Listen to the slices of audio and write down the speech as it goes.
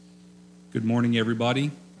Good morning, everybody.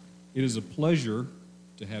 It is a pleasure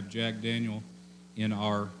to have Jack Daniel in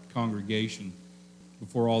our congregation.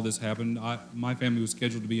 Before all this happened, my family was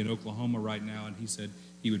scheduled to be in Oklahoma right now, and he said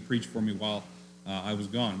he would preach for me while I was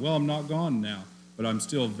gone. Well, I'm not gone now, but I'm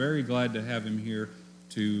still very glad to have him here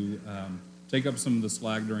to take up some of the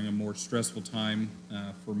slack during a more stressful time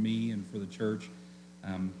for me and for the church.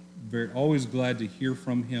 Always glad to hear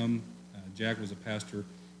from him. Jack was a pastor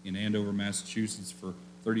in Andover, Massachusetts for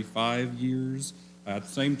 35 years at the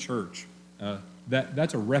same church.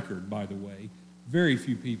 That's a record, by the way. Very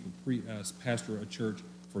few people pastor a church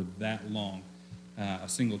for that long, a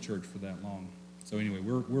single church for that long. So anyway,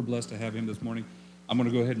 we're blessed to have him this morning. I'm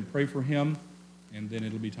going to go ahead and pray for him, and then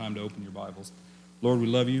it'll be time to open your Bibles. Lord, we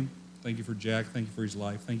love you. Thank you for Jack. Thank you for his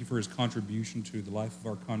life. Thank you for his contribution to the life of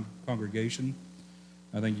our congregation.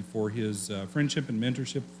 I thank you for his friendship and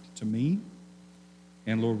mentorship to me.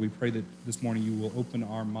 And Lord, we pray that this morning you will open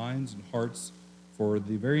our minds and hearts for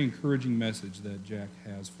the very encouraging message that Jack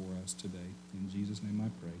has for us today. In Jesus' name I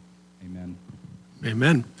pray. Amen.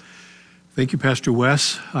 Amen. Thank you, Pastor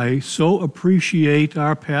Wes. I so appreciate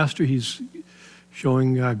our pastor. He's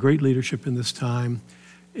showing great leadership in this time.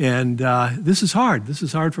 And this is hard. This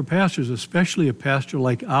is hard for pastors, especially a pastor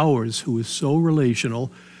like ours who is so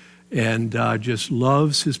relational and just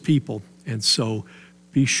loves his people. And so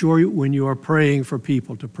be sure when you are praying for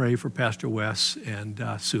people to pray for Pastor Wes and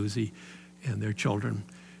Susie and their children.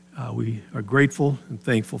 We are grateful and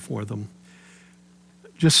thankful for them.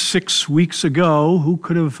 Just 6 weeks ago, who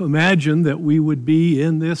could have imagined that we would be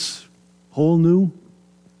in this whole new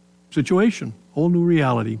situation, whole new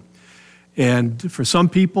reality? And for some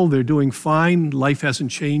people, they're doing fine. Life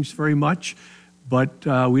hasn't changed very much. But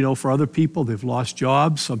we know for other people, they've lost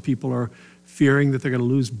jobs. Some people are fearing that they're going to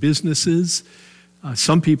lose businesses.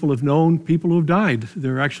 Some people have known people who have died.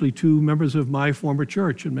 There are actually 2 members of my former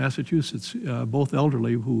church in Massachusetts, both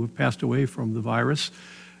elderly, who have passed away from the virus.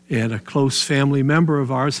 And a close family member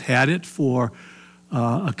of ours had it for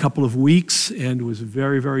a couple of weeks and was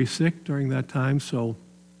very, very sick during that time. So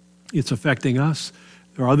it's affecting us.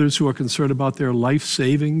 There are others who are concerned about their life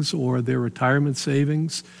savings or their retirement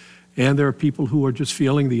savings. And there are people who are just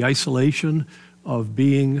feeling the isolation of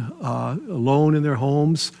being alone in their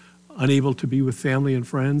homes, unable to be with family and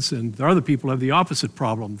friends. And there are other people who have the opposite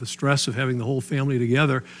problem. The stress of having the whole family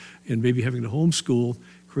together and maybe having to homeschool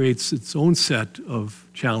creates its own set of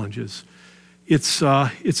challenges. It's a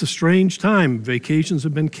strange time. Vacations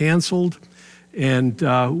have been canceled, and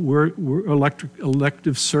elective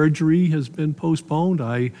surgery has been postponed.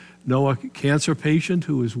 I know a cancer patient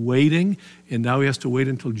who is waiting, and now he has to wait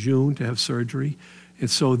until June to have surgery. And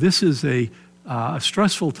so this is a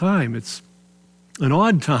stressful time. It's an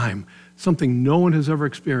odd time, something no one has ever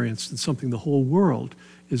experienced and something the whole world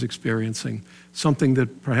is experiencing, something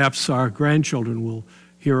that perhaps our grandchildren will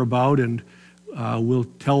hear about and we'll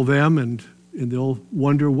tell them and they'll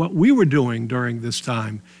wonder what we were doing during this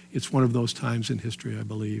time. It's one of those times in history, I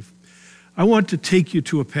believe. I want to take you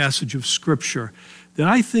to a passage of Scripture that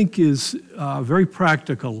I think is very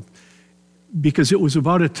practical because it was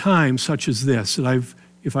about a time such as this. And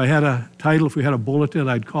if I had a title, if we had a bulletin,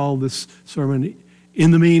 I'd call this sermon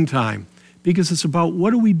 "In the Meantime," because it's about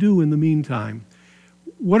what do we do in the meantime?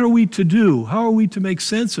 What are we to do? How are we to make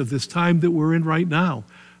sense of this time that we're in right now?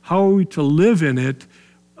 How are we to live in it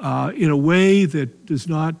in a way that does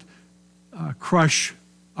not crush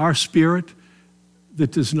our spirit,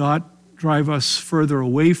 that does not drive us further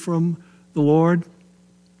away from the Lord,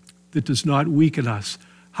 that does not weaken us?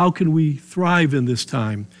 How can we thrive in this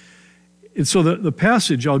time? And so the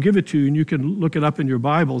passage, I'll give it to you, and you can look it up in your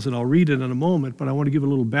Bibles, and I'll read it in a moment, but I want to give a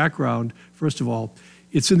little background. First of all,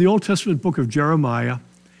 it's in the Old Testament book of Jeremiah.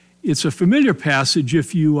 It's a familiar passage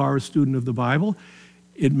if you are a student of the Bible.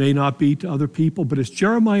 It may not be to other people, but it's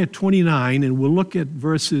Jeremiah 29, and we'll look at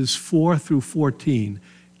verses 4 through 14.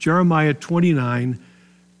 Jeremiah 29,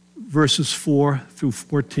 verses 4 through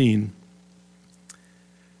 14.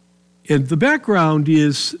 And the background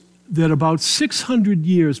is that about 600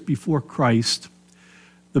 years before Christ,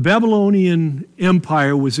 the Babylonian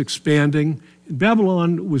Empire was expanding.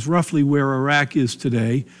 Babylon was roughly where Iraq is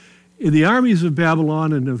today. The armies of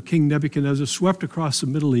Babylon and of King Nebuchadnezzar swept across the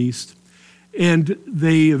Middle East, and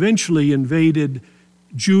they eventually invaded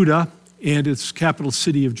Judah and its capital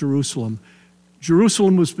city of Jerusalem.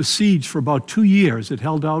 Jerusalem was besieged for about 2 years. It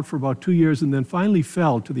held out for about 2 years and then finally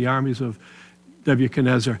fell to the armies of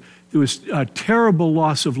Nebuchadnezzar. There was a terrible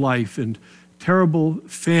loss of life and terrible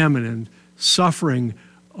famine and suffering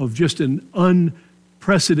of just an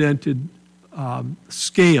unprecedented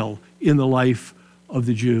scale in the life of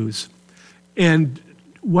the Jews. And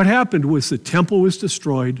what happened was the temple was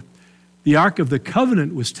destroyed, The Ark of the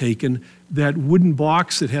Covenant was taken, that wooden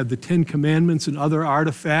box that had the Ten Commandments and other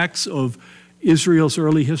artifacts of Israel's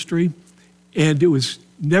early history, and it was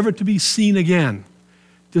never to be seen again.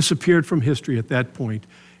 Disappeared from history at that point.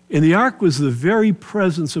 And the ark was the very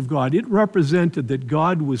presence of God. It represented that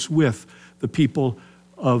God was with the people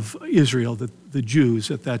of Israel, the Jews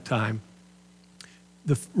at that time.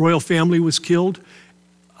 The royal family was killed.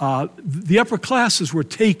 The upper classes were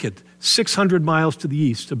taken 600 miles to the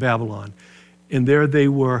east to Babylon, and there they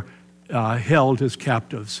were held as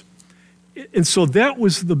captives. And so that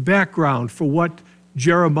was the background for what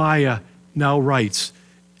Jeremiah now writes.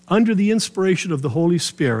 Under the inspiration of the Holy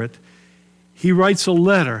Spirit, he writes a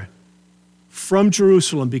letter from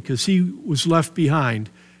Jerusalem, because he was left behind,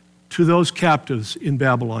 to those captives in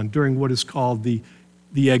Babylon during what is called the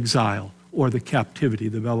exile, or the captivity,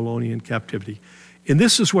 the Babylonian captivity. And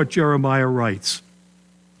this is what Jeremiah writes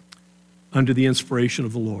under the inspiration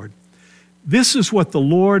of the Lord. This is what the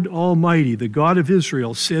Lord Almighty, the God of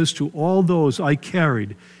Israel, says to all those I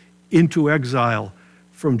carried into exile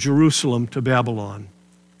from Jerusalem to Babylon.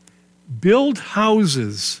 Build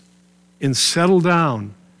houses and settle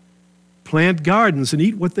down. Plant gardens and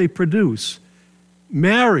eat what they produce.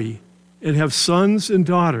 Marry and have sons and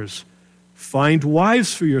daughters. Find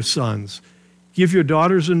wives for your sons. Give your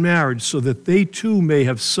daughters in marriage so that they too may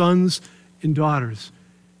have sons and daughters.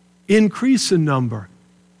 Increase in number.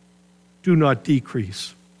 Do not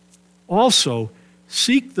decrease. Also,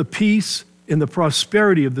 seek the peace and the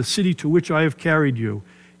prosperity of the city to which I have carried you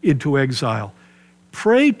into exile.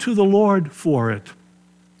 Pray to the Lord for it,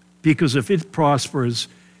 because if it prospers,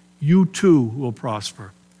 you too will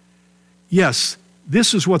prosper. Yes,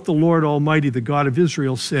 this is what the Lord Almighty, the God of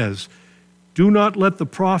Israel, says. Do not let the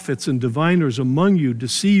prophets and diviners among you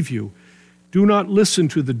deceive you. Do not listen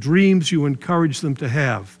to the dreams you encourage them to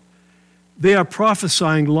have. They are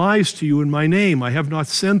prophesying lies to you in my name. I have not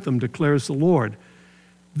sent them, declares the Lord.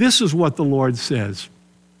 This is what the Lord says.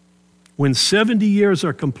 When 70 years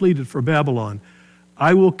are completed for Babylon,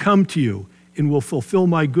 I will come to you and will fulfill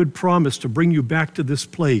my good promise to bring you back to this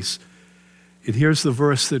place. And here's the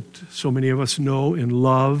verse that so many of us know and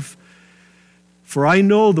love. For I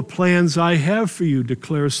know the plans I have for you,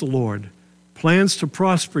 declares the Lord. Plans to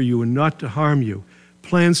prosper you and not to harm you.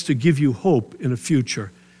 Plans to give you hope in a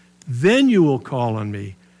future. Then you will call on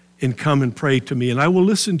me and come and pray to me, and I will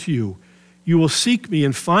listen to you. You will seek me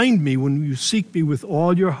and find me when you seek me with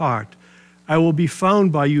all your heart. I will be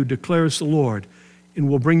found by you, declares the Lord, and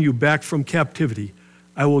will bring you back from captivity.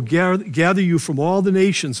 I will gather you from all the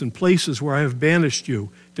nations and places where I have banished you,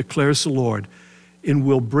 declares the Lord, and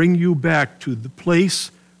will bring you back to the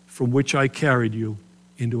place from which I carried you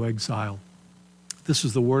into exile. This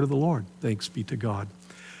is the word of the Lord. Thanks be to God.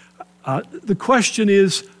 The question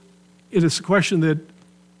is, it is a question that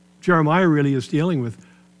Jeremiah really is dealing with.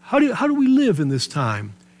 How do we live in this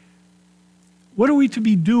time? What are we to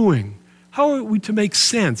be doing? How are we to make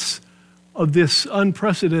sense of this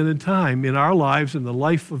unprecedented time in our lives, in the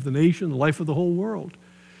life of the nation, the life of the whole world?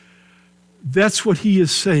 That's what he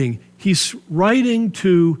is saying. He's writing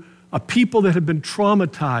to a people that have been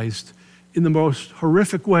traumatized in the most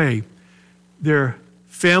horrific way. Their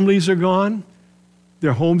families are gone.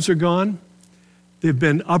 Their homes are gone. They've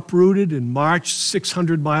been uprooted and marched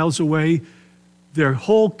 600 miles away. Their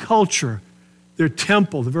whole culture, their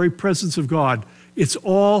temple, the very presence of God, it's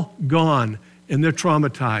all gone, and they're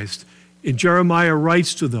traumatized. And Jeremiah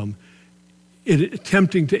writes to them,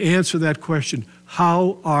 attempting to answer that question,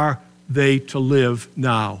 how are they to live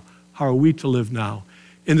now? How are we to live now?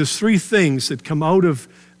 And there's three things that come out of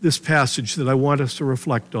this passage that I want us to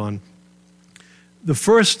reflect on. The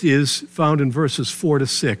first is found in verses 4 to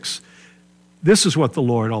 6. This is what the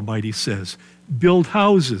Lord Almighty says. Build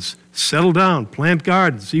houses, settle down, plant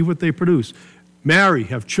gardens, see what they produce. Marry,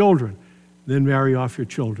 have children, then marry off your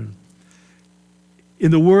children.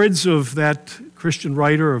 In the words of that Christian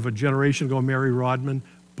writer of a generation ago, Mary Rodman,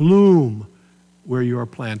 bloom where you are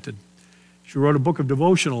planted. She wrote a book of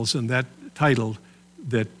devotionals, and that title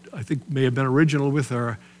that I think may have been original with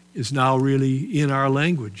her is now really in our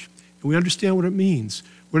language. And we understand what it means.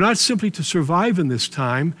 We're not simply to survive in this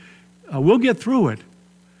time. We'll get through it,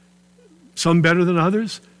 some better than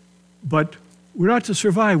others, but we're not to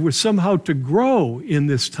survive. We're somehow to grow in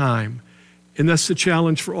this time, and that's the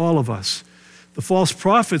challenge for all of us. The false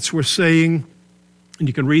prophets were saying, and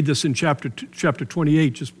you can read this in chapter 28,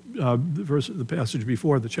 just the passage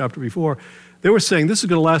before, the chapter before, they were saying, this is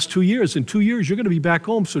going to last 2 years. In 2 years, you're going to be back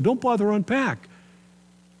home, so don't bother to unpack.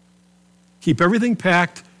 Keep everything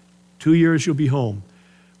packed. 2 years, you'll be home.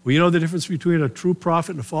 Well, you know the difference between a true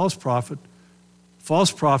prophet and a false prophet?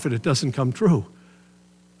 False prophet, it doesn't come true.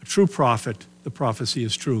 A true prophet, the prophecy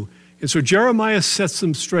is true. And so Jeremiah sets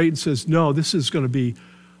them straight and says, no, this is going to be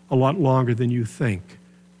a lot longer than you think.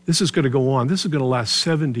 This is going to go on. This is going to last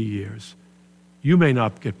 70 years. You may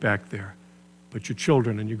not get back there, but your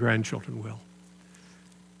children and your grandchildren will.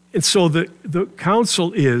 And so the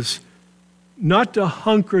counsel is not to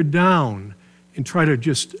hunker down and try to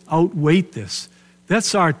just outwait this.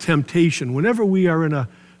 That's our temptation. Whenever we are in a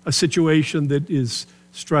situation that is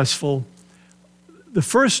stressful, the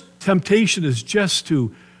first temptation is just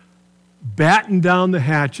to batten down the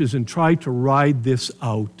hatches and try to ride this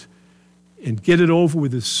out and get it over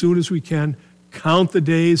with as soon as we can, count the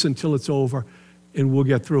days until it's over, and we'll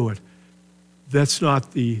get through it. That's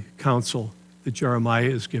not the counsel that Jeremiah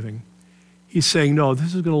is giving. He's saying, no,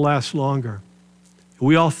 this is going to last longer.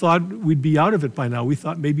 We all thought we'd be out of it by now. We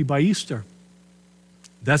thought maybe by Easter.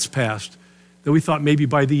 That's past. Then we thought maybe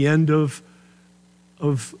by the end of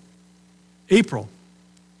April.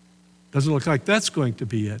 Doesn't look like that's going to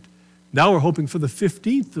be it. Now we're hoping for the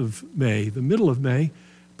 15th of May, the middle of May.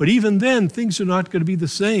 But even then, things are not going to be the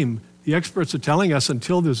same. The experts are telling us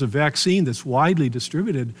until there's a vaccine that's widely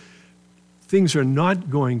distributed, things are not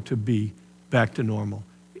going to be back to normal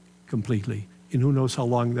completely. And who knows how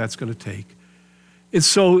long that's going to take. And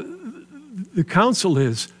so the counsel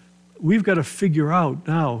is, we've got to figure out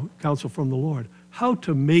now, counsel from the Lord, how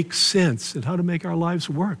to make sense and how to make our lives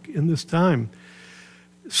work in this time.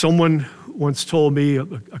 Someone once told me, a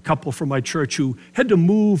couple from my church who had to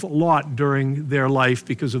move a lot during their life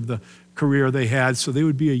because of the career they had. So they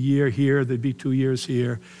would be a year here, they'd be 2 years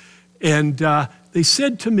here. And they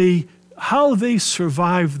said to me how they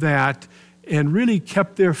survived that and really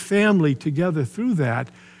kept their family together through that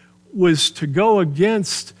was to go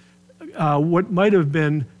against what might have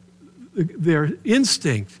been their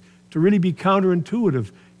instinct, to really be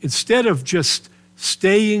counterintuitive. Instead of just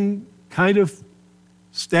staying kind of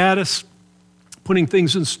status, putting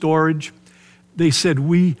things in storage, they said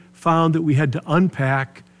we found that we had to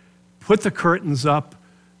unpack, put the curtains up,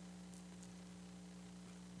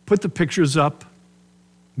 put the pictures up,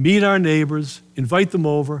 meet our neighbors, invite them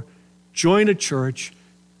over, join a church,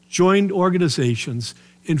 join organizations,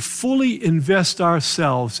 and fully invest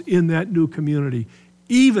ourselves in that new community,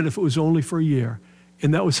 even if it was only for a year.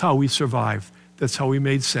 And that was how we survived. That's how we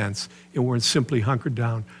made sense, and weren't simply hunkered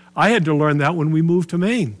down. I had to learn that when we moved to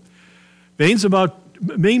Maine.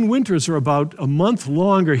 Maine winters are about a month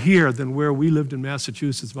longer here than where we lived in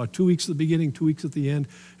Massachusetts, about 2 weeks at the beginning, 2 weeks at the end.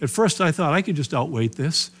 At first I thought I could just outwait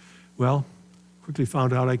this. Well, quickly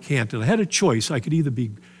found out I can't. And I had a choice. I could either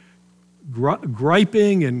be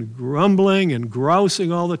griping and grumbling and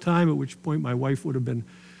grousing all the time, at which point my wife would have been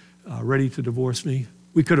ready to divorce me.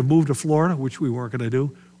 We could have moved to Florida, which we weren't going to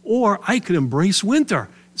do, or I could embrace winter.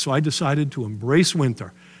 So I decided to embrace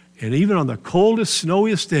winter. And even on the coldest,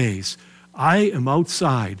 snowiest days, I am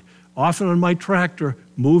outside, often on my tractor,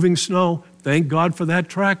 moving snow. Thank God for that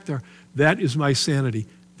tractor. That is my sanity.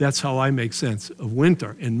 That's how I make sense of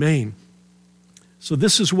winter in Maine. So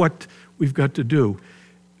this is what we've got to do.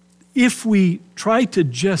 If we try to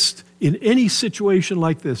just, in any situation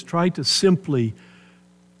like this, try to simply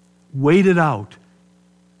wait it out,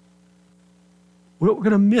 we're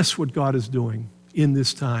going to miss what God is doing in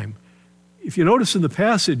this time. If you notice in the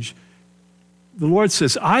passage, the Lord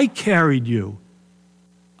says, I carried you.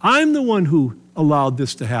 I'm the one who allowed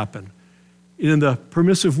this to happen. In the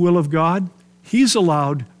permissive will of God, He's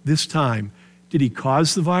allowed this time. Did He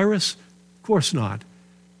cause the virus? Of course not.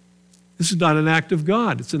 This is not an act of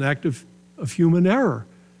God. It's an act of human error.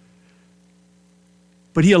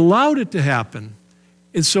 But He allowed it to happen.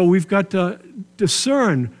 And so we've got to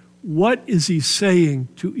discern what is He saying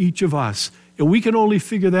to each of us. And we can only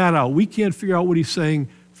figure that out. We can't figure out what He's saying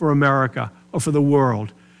for America or for the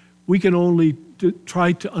world. We can only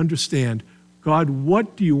try to understand, God,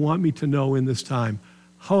 what do you want me to know in this time?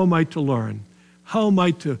 How am I to learn? How am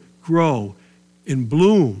I to grow and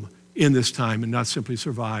bloom in this time and not simply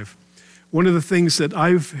survive? One of the things that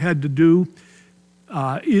I've had to do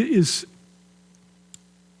is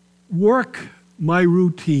work my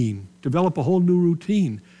routine, develop a whole new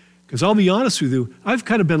routine. Because I'll be honest with you, I've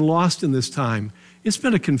kind of been lost in this time. It's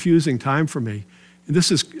been a confusing time for me. And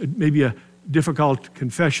this is maybe a difficult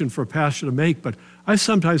confession for a pastor to make, but I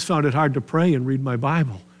sometimes found it hard to pray and read my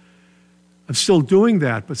Bible. I'm still doing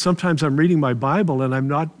that, but sometimes I'm reading my Bible and I'm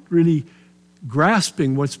not really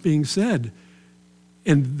grasping what's being said.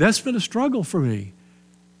 And that's been a struggle for me.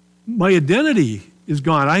 My identity is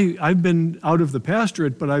gone. I've been out of the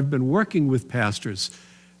pastorate, but I've been working with pastors.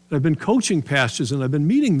 I've been coaching pastors and I've been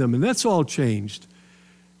meeting them, and that's all changed.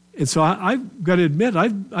 And so I've got to admit,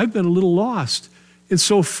 I've been a little lost. And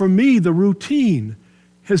so for me, the routine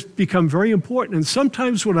has become very important. And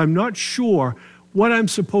sometimes when I'm not sure what I'm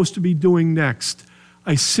supposed to be doing next,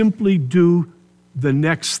 I simply do the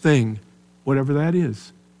next thing, whatever that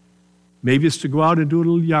is. Maybe it's to go out and do a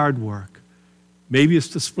little yard work. Maybe it's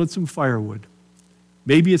to split some firewood.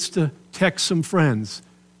 Maybe it's to text some friends.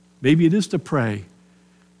 Maybe it is to pray.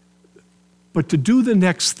 But to do the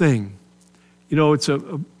next thing, it's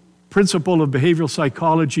a principle of behavioral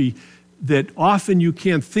psychology that often you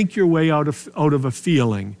can't think your way out of a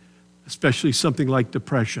feeling, especially something like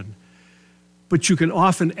depression. But you can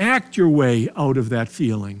often act your way out of that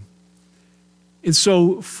feeling. And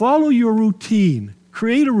so follow your routine.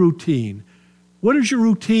 Create a routine. What is your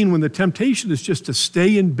routine when the temptation is just to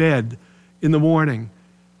stay in bed in the morning?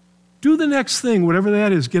 Do the next thing, whatever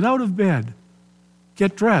that is. Get out of bed.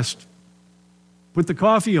 Get dressed. Put the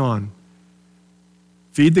coffee on.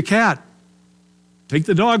 Feed the cat. Take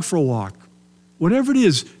the dog for a walk. Whatever it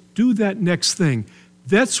is, do that next thing.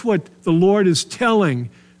 That's what the Lord is telling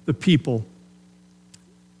the people,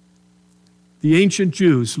 the ancient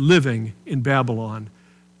Jews living in Babylon.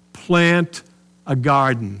 Plant a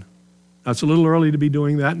garden. Now, it's a little early to be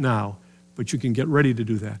doing that now, but you can get ready to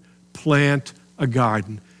do that. Plant a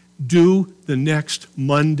garden. Do the next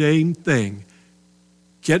mundane thing.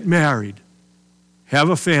 Get married. Have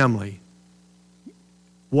a family.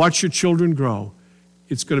 Watch your children grow.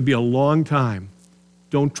 It's going to be a long time.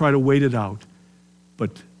 Don't try to wait it out,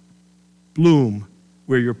 but bloom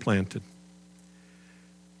where you're planted.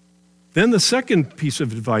 Then the second piece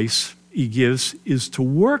of advice he gives is to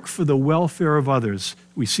work for the welfare of others.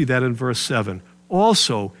 We see that in verse 7.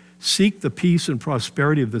 Also, seek the peace and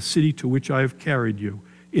prosperity of the city to which I have carried you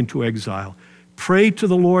into exile. Pray to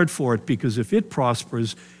the Lord for it, because if it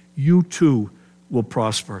prospers, you too will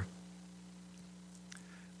prosper.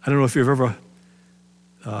 I don't know if you've ever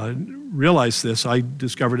realized this. I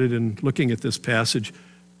discovered it in looking at this passage.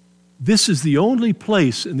 This is the only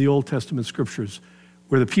place in the Old Testament scriptures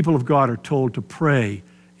where the people of God are told to pray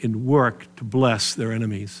and work to bless their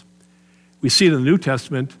enemies. We see it in the New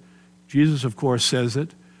Testament. Jesus, of course, says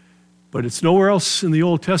it, but it's nowhere else in the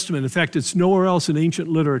Old Testament. In fact, it's nowhere else in ancient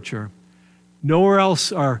literature. Nowhere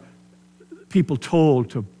else are people told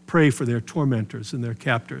to pray for their tormentors and their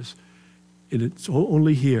captors. And it's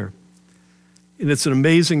only here. And it's an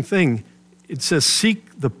amazing thing. It says,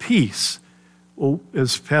 seek the peace. Well,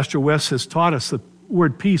 as Pastor Wes has taught us, the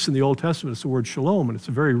word peace in the Old Testament is the word shalom, and it's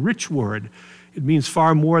a very rich word. It means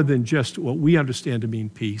far more than just what we understand to mean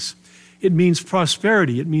peace. It means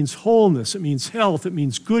prosperity. It means wholeness. It means health. It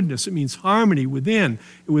means goodness. It means harmony within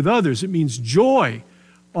and with others. It means joy,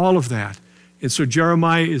 all of that. And so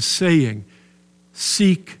Jeremiah is saying,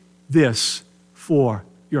 seek this for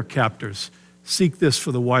your captors. Seek this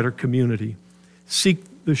for the wider community. Seek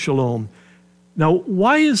the shalom. Now,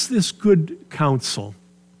 why is this good counsel?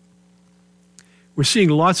 We're seeing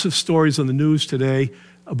lots of stories on the news today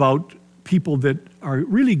about people that are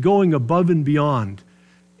really going above and beyond.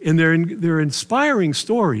 And they're inspiring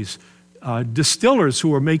stories. Distillers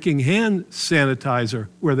who are making hand sanitizer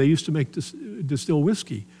where they used to make distill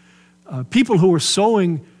whiskey. People who are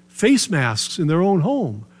sewing face masks in their own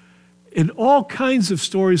home. And all kinds of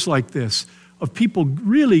stories like this of people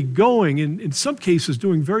really going, and in some cases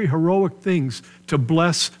doing very heroic things to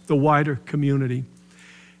bless the wider community.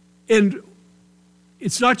 And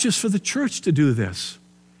it's not just for the church to do this.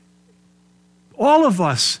 All of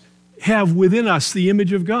us have within us the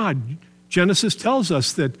image of God. Genesis tells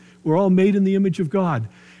us that we're all made in the image of God.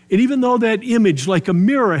 And even though that image, like a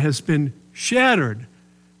mirror, has been shattered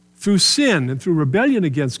through sin and through rebellion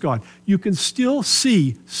against God, you can still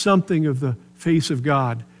see something of the face of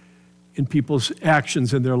God in people's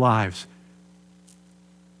actions in their lives.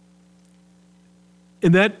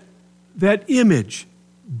 And that image,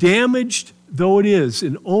 damaged though it is,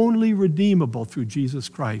 and only redeemable through Jesus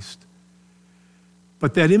Christ,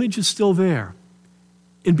 but that image is still there.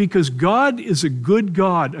 And because God is a good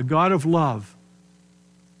God, a God of love,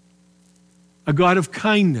 a God of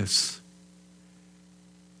kindness,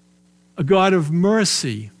 a God of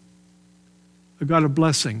mercy, a God of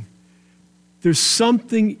blessing, there's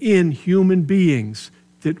something in human beings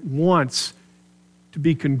that wants to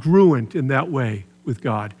be congruent in that way with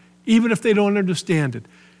God, even if they don't understand it.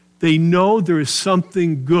 They know there is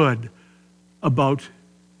something good about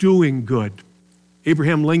doing good.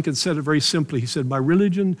 Abraham Lincoln said it very simply. He said, my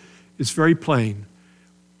religion is very plain.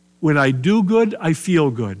 When I do good, I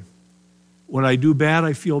feel good. When I do bad,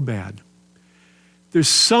 I feel bad. There's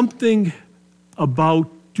something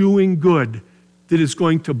about doing good that is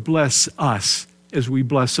going to bless us as we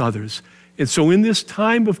bless others. And so in this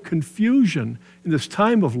time of confusion, in this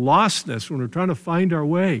time of lostness, when we're trying to find our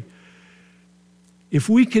way, If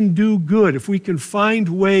we can do good, if we can find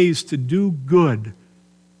ways to do good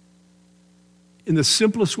in the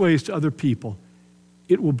simplest ways to other people,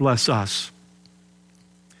 it will bless us.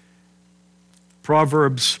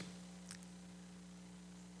 Proverbs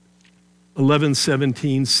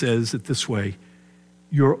 11:17 says it this way: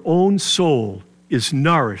 your own soul is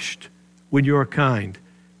nourished when you are kind,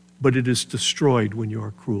 but it is destroyed when you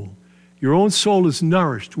are cruel. Your own soul is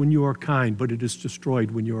nourished when you are kind, but it is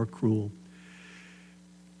destroyed when you are cruel.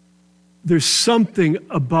 There's something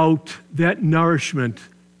about that nourishment.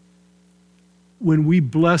 When we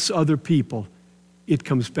bless other people, it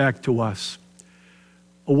comes back to us.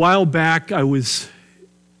 A while back, I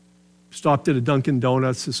stopped at a Dunkin'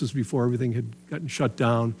 Donuts. This was before everything had gotten shut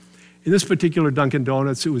down. In this particular Dunkin'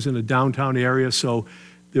 Donuts, it was in a downtown area, so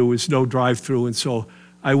there was no drive-through, and so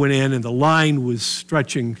I went in, and the line was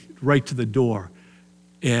stretching right to the door,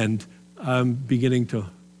 and I'm beginning to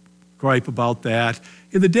gripe about that.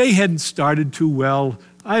 And the day hadn't started too well.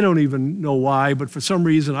 I don't even know why, but for some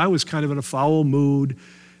reason, I was kind of in a foul mood,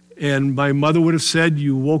 and my mother would have said,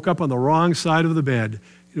 you woke up on the wrong side of the bed.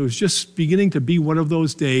 It was just beginning to be one of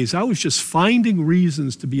those days. I was just finding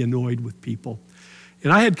reasons to be annoyed with people.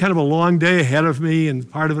 And I had kind of a long day ahead of me, and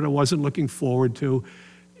part of it I wasn't looking forward to.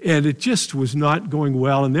 And it just was not going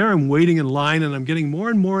well. And there I'm waiting in line, and I'm getting more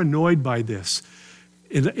and more annoyed by this.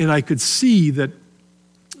 And I could see that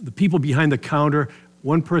the people behind the counter,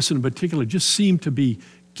 one person in particular, just seemed to be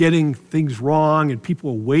getting things wrong, and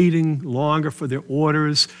people were waiting longer for their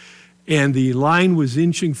orders. And the line was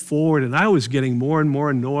inching forward, and I was getting more and more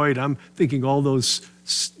annoyed. I'm thinking all those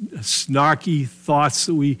snarky thoughts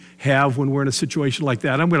that we have when we're in a situation like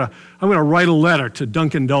that. I'm gonna write a letter to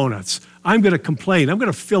Dunkin' Donuts. I'm gonna complain. I'm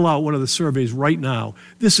gonna fill out one of the surveys right now.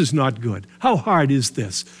 This is not good. How hard is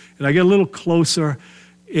this? And I get a little closer,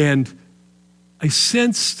 and I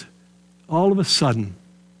sensed all of a sudden,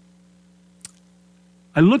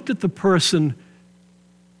 I looked at the person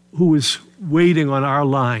who was waiting on our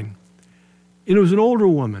line, and it was an older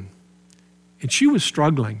woman, and she was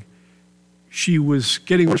struggling. She was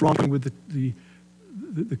getting what's wrong with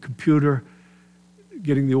the computer,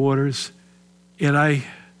 getting the orders, and I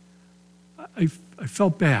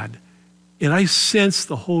felt bad. And I sensed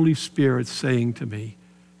the Holy Spirit saying to me,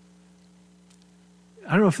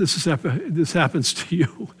 I don't know if this happens to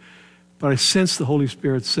you, but I sensed the Holy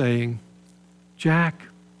Spirit saying, Jack,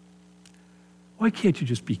 why can't you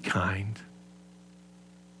just be kind?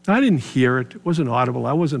 I didn't hear it. It wasn't audible.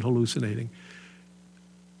 I wasn't hallucinating.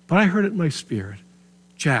 But I heard it in my spirit.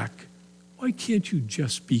 Jack, why can't you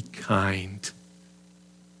just be kind?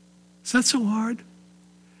 Is that so hard?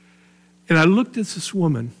 And I looked at this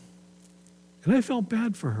woman, and I felt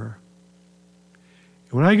bad for her.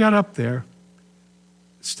 And when I got up there,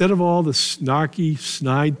 instead of all the snarky,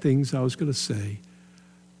 snide things I was going to say,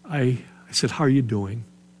 I said, how are you doing?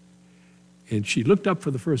 And she looked up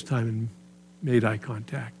for the first time and made eye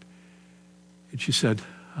contact. And she said,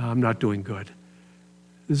 I'm not doing good.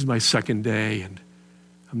 This is my second day, and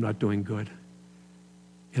I'm not doing good.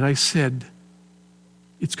 And I said,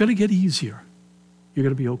 it's going to get easier. You're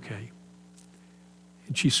going to be okay.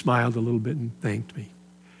 And she smiled a little bit and thanked me.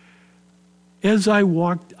 As I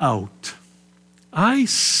walked out, I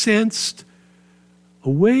sensed a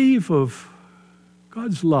wave of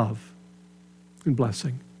God's love and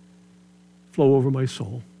blessing flow over my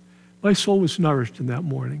soul. My soul was nourished in that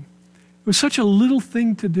morning. It was such a little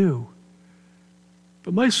thing to do,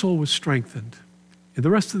 but my soul was strengthened, and the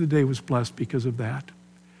rest of the day was blessed because of that.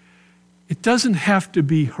 It doesn't have to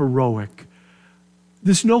be heroic.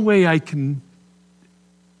 There's no way I can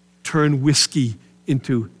turn whiskey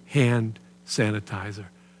into hand sanitizer.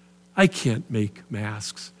 I can't make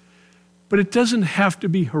masks. But it doesn't have to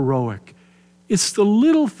be heroic. It's the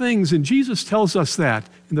little things, and Jesus tells us that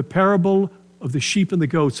in the parable of the sheep and the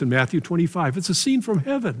goats in Matthew 25. It's a scene from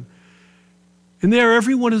heaven. And there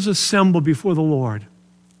everyone is assembled before the Lord.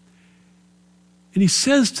 And he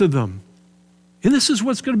says to them, and this is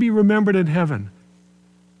what's going to be remembered in heaven,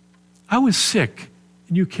 I was sick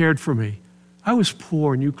and you cared for me. I was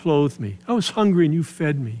poor and you clothed me. I was hungry and you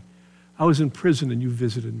fed me. I was in prison and you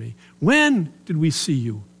visited me. When did we see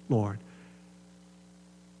you, Lord?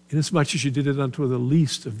 Inasmuch as you did it unto the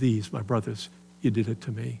least of these, my brothers, you did it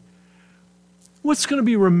to me. What's going to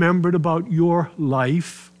be remembered about your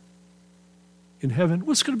life in heaven?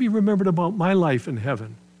 What's going to be remembered about my life in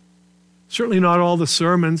heaven? Certainly not all the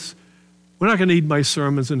sermons. We're not going to need my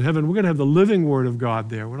sermons in heaven. We're going to have the living Word of God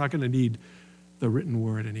there. We're not going to need the written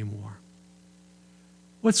Word anymore.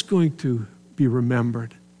 What's going to be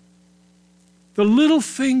remembered? The little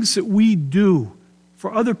things that we do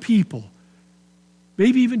for other people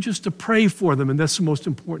maybe even just to pray for them, and that's the most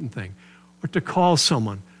important thing, or to call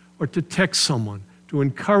someone, or to text someone, to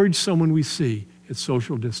encourage someone we see at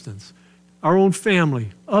social distance. Our own family,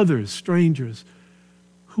 others, strangers.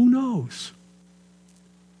 Who knows?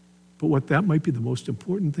 But what that might be the most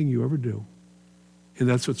important thing you ever do. And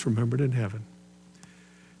that's what's remembered in heaven.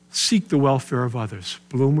 Seek the welfare of others.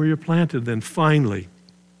 Bloom where you're planted. Then finally,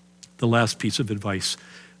 the last piece of advice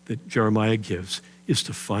that Jeremiah gives is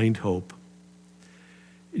to find hope.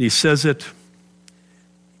 And he says it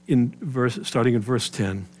starting in verse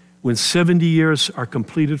 10. When 70 years are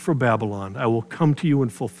completed for Babylon, I will come to you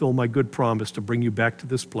and fulfill my good promise to bring you back to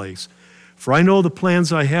this place. For I know the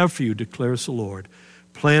plans I have for you, declares the Lord.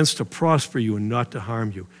 Plans to prosper you and not to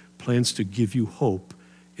harm you. Plans to give you hope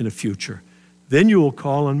in a future. Then you will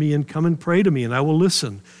call on me and come and pray to me, and I will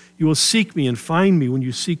listen. You will seek me and find me when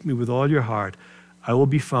you seek me with all your heart. I will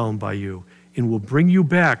be found by you and will bring you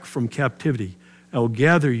back from captivity. I will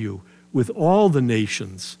gather you with all the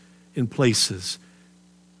nations and places,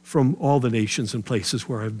 from all the nations and places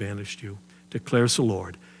where I've banished you, declares the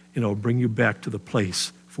Lord, and I'll bring you back to the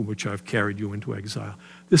place from which I've carried you into exile.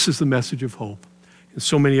 This is the message of hope. And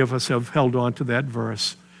so many of us have held on to that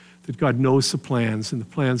verse, that God knows the plans, and the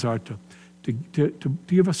plans are to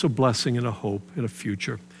give us a blessing and a hope and a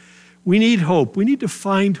future. We need hope. We need to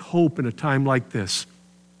find hope in a time like this.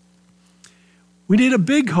 We need a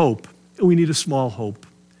big hope, and we need a small hope.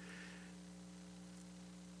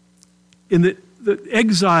 In the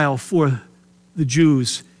exile for the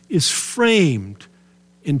Jews is framed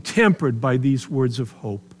and tempered by these words of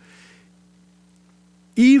hope.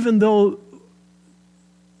 Even though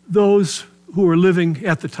those who are living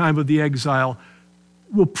at the time of the exile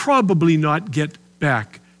will probably not get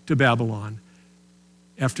back to Babylon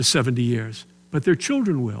after 70 years, but their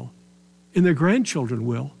children will, and their grandchildren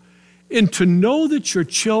will. And to know that your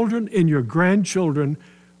children and your grandchildren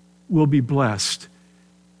will be blessed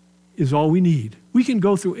is all we need. We can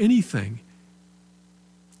go through anything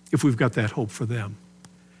if we've got that hope for them.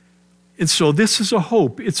 And so this is a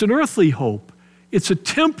hope. It's an earthly hope. It's a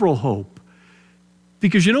temporal hope.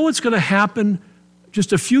 Because you know what's going to happen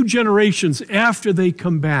just a few generations after they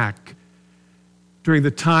come back, during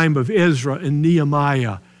the time of Ezra and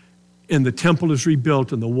Nehemiah, and the temple is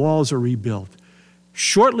rebuilt and the walls are rebuilt.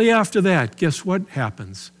 Shortly after that, guess what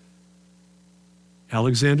happens?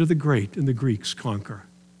 Alexander the Great and the Greeks conquer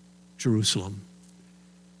Jerusalem.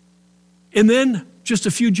 And then, just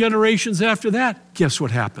a few generations after that, guess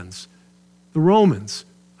what happens? The Romans,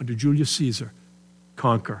 under Julius Caesar,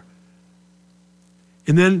 conquer.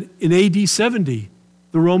 And then in AD 70,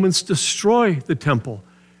 the Romans destroy the temple.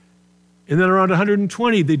 And then around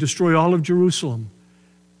 120, they destroy all of Jerusalem.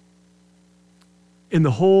 And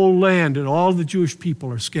the whole land and all the Jewish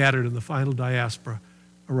people are scattered in the final diaspora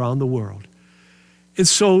around the world. And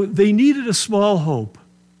so they needed a small hope,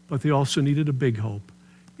 but they also needed a big hope.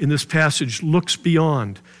 In this passage, looks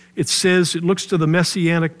beyond. It says, it looks to the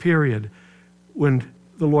Messianic period when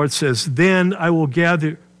the Lord says, then I will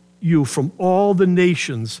gather you from all the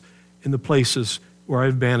nations in the places where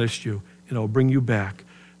I've banished you, and I'll bring you back.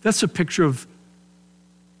 That's a picture of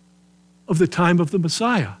the time of the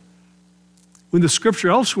Messiah. When the scripture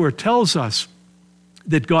elsewhere tells us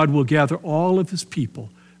that God will gather all of his people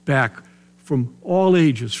back from all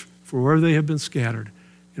ages, from wherever they have been scattered,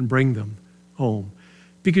 and bring them home.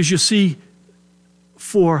 Because you see,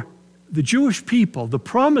 for the Jewish people, the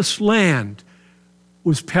promised land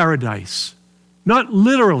was paradise. Not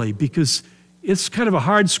literally, because it's kind of a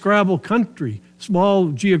hard-scrabble country, small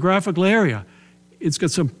geographical area. It's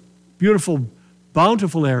got some beautiful,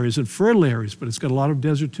 bountiful areas and fertile areas, but it's got a lot of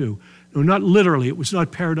desert too. No, not literally. It was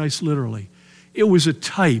not paradise literally. It was a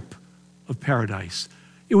type of paradise.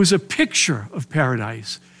 It was a picture of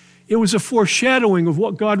paradise. It was a foreshadowing of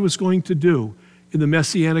what God was going to do in the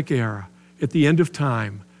Messianic era, at the end of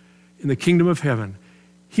time, in the kingdom of heaven.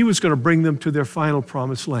 He was going to bring them to their final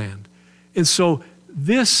promised land. And so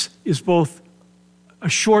this is both a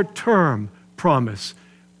short-term promise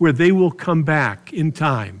where they will come back in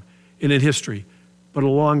time and in history, but a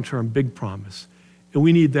long-term big promise. And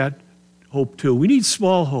we need that hope too. We need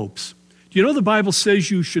small hopes. Do you know the Bible says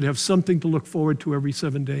you should have something to look forward to every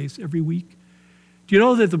 7 days, every week? Do you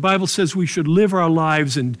know that the Bible says we should live our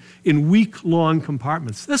lives in week-long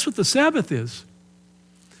compartments? That's what the Sabbath is.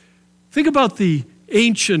 Think about the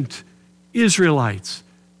ancient Israelites.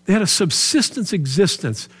 They had a subsistence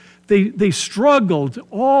existence. They struggled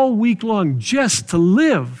all week long just to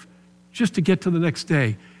live, just to get to the next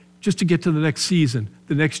day, just to get to the next season,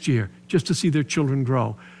 the next year, just to see their children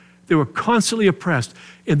grow. They were constantly oppressed,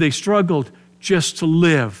 and they struggled just to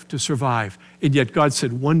live, to survive. And yet God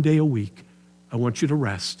said, 1 day a week, I want you to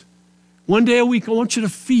rest. One day a week, I want you to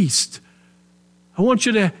feast. I want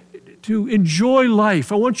you to enjoy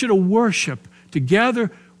life. I want you to worship, to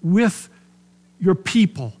gather with your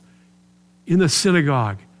people in the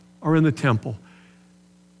synagogue or in the temple.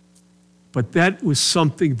 But that was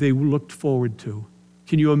something they looked forward to.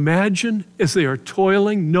 Can you imagine as they are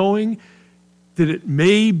toiling, knowing that it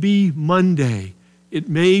may be Monday, it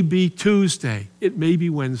may be Tuesday, it may be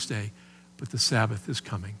Wednesday, but the Sabbath is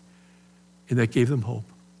coming. And that gave them hope.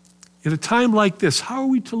 In a time like this, how are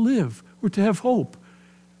we to live? We're to have hope.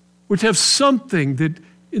 We're to have something that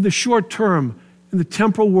in the short term, in the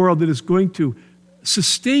temporal world, that is going to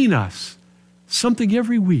sustain us. Something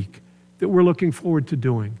every week that we're looking forward to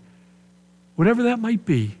doing. Whatever that might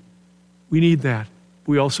be, we need that.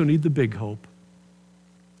 We also need the big hope.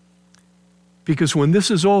 Because when this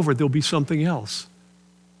is over, there'll be something else.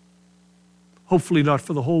 Hopefully not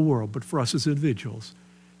for the whole world, but for us as individuals.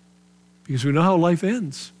 Because we know how life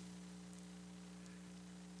ends.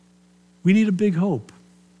 We need a big hope.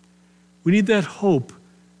 We need that hope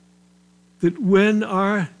that when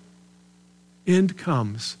our end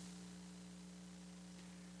comes,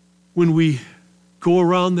 when we go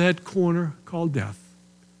around that corner called death,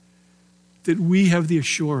 that we have the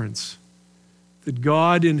assurance that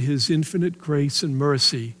God in his infinite grace and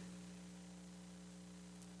mercy,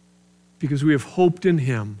 because we have hoped in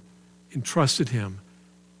him and trusted him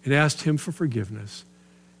and asked him for forgiveness,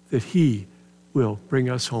 that he will bring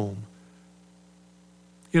us home.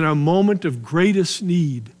 In our moment of greatest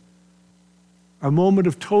need, our moment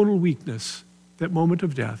of total weakness, that moment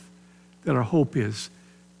of death, that our hope is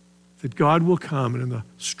that God will come, and in the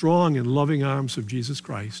strong and loving arms of Jesus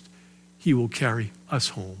Christ, he will carry us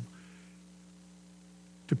home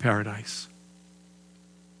to paradise,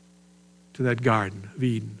 to that Garden of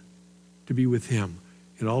Eden, to be with him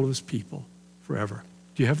and all of his people forever.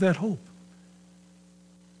 Do you have that hope?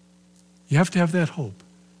 You have to have that hope.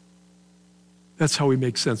 That's how we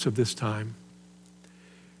make sense of this time.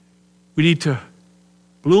 We need to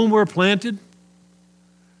bloom where planted.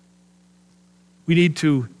 We need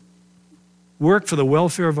to work for the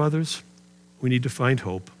welfare of others. We need to find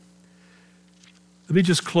hope. Let me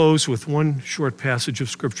just close with one short passage of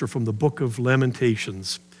Scripture from the book of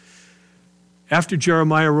Lamentations. After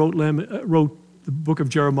Jeremiah wrote the book of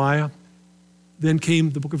Jeremiah, then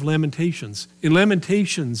came the book of Lamentations. In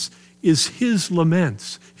Lamentations is his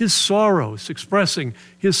laments, his sorrows, expressing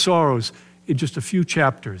his sorrows in just a few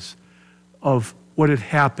chapters of what had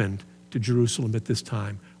happened to Jerusalem at this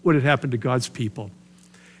time, what had happened to God's people.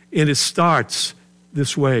 And it starts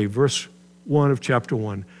this way, verse 1 of chapter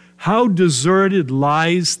 1. How deserted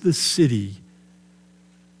lies the city,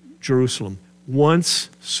 Jerusalem, once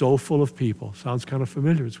so full of people. Sounds kind of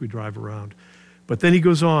familiar as we drive around. But then he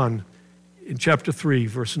goes on in chapter 3,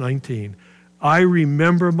 verse 19. I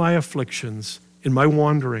remember my afflictions and my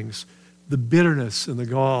wanderings, the bitterness and the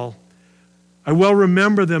gall. I well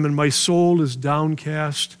remember them, and my soul is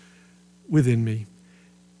downcast within me.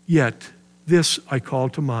 Yet this I call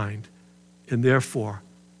to mind, and therefore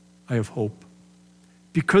I have hope.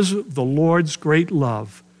 Because of the Lord's great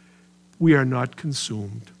love, we are not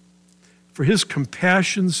consumed. For his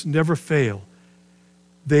compassions never fail.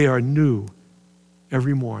 They are new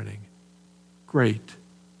every morning. Great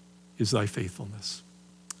is thy faithfulness.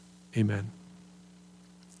 Amen.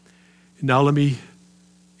 And now let me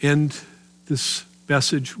end this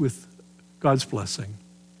message with God's blessing.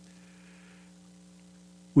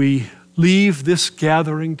 We leave this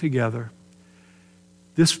gathering together.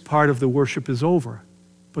 This part of the worship is over,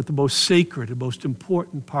 but the most sacred and most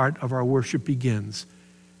important part of our worship begins.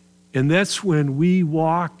 And that's when we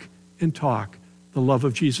walk and talk the love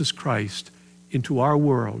of Jesus Christ into our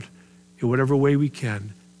world in whatever way we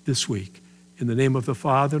can this week. In the name of the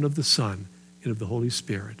Father, and of the Son, and of the Holy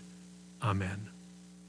Spirit. Amen.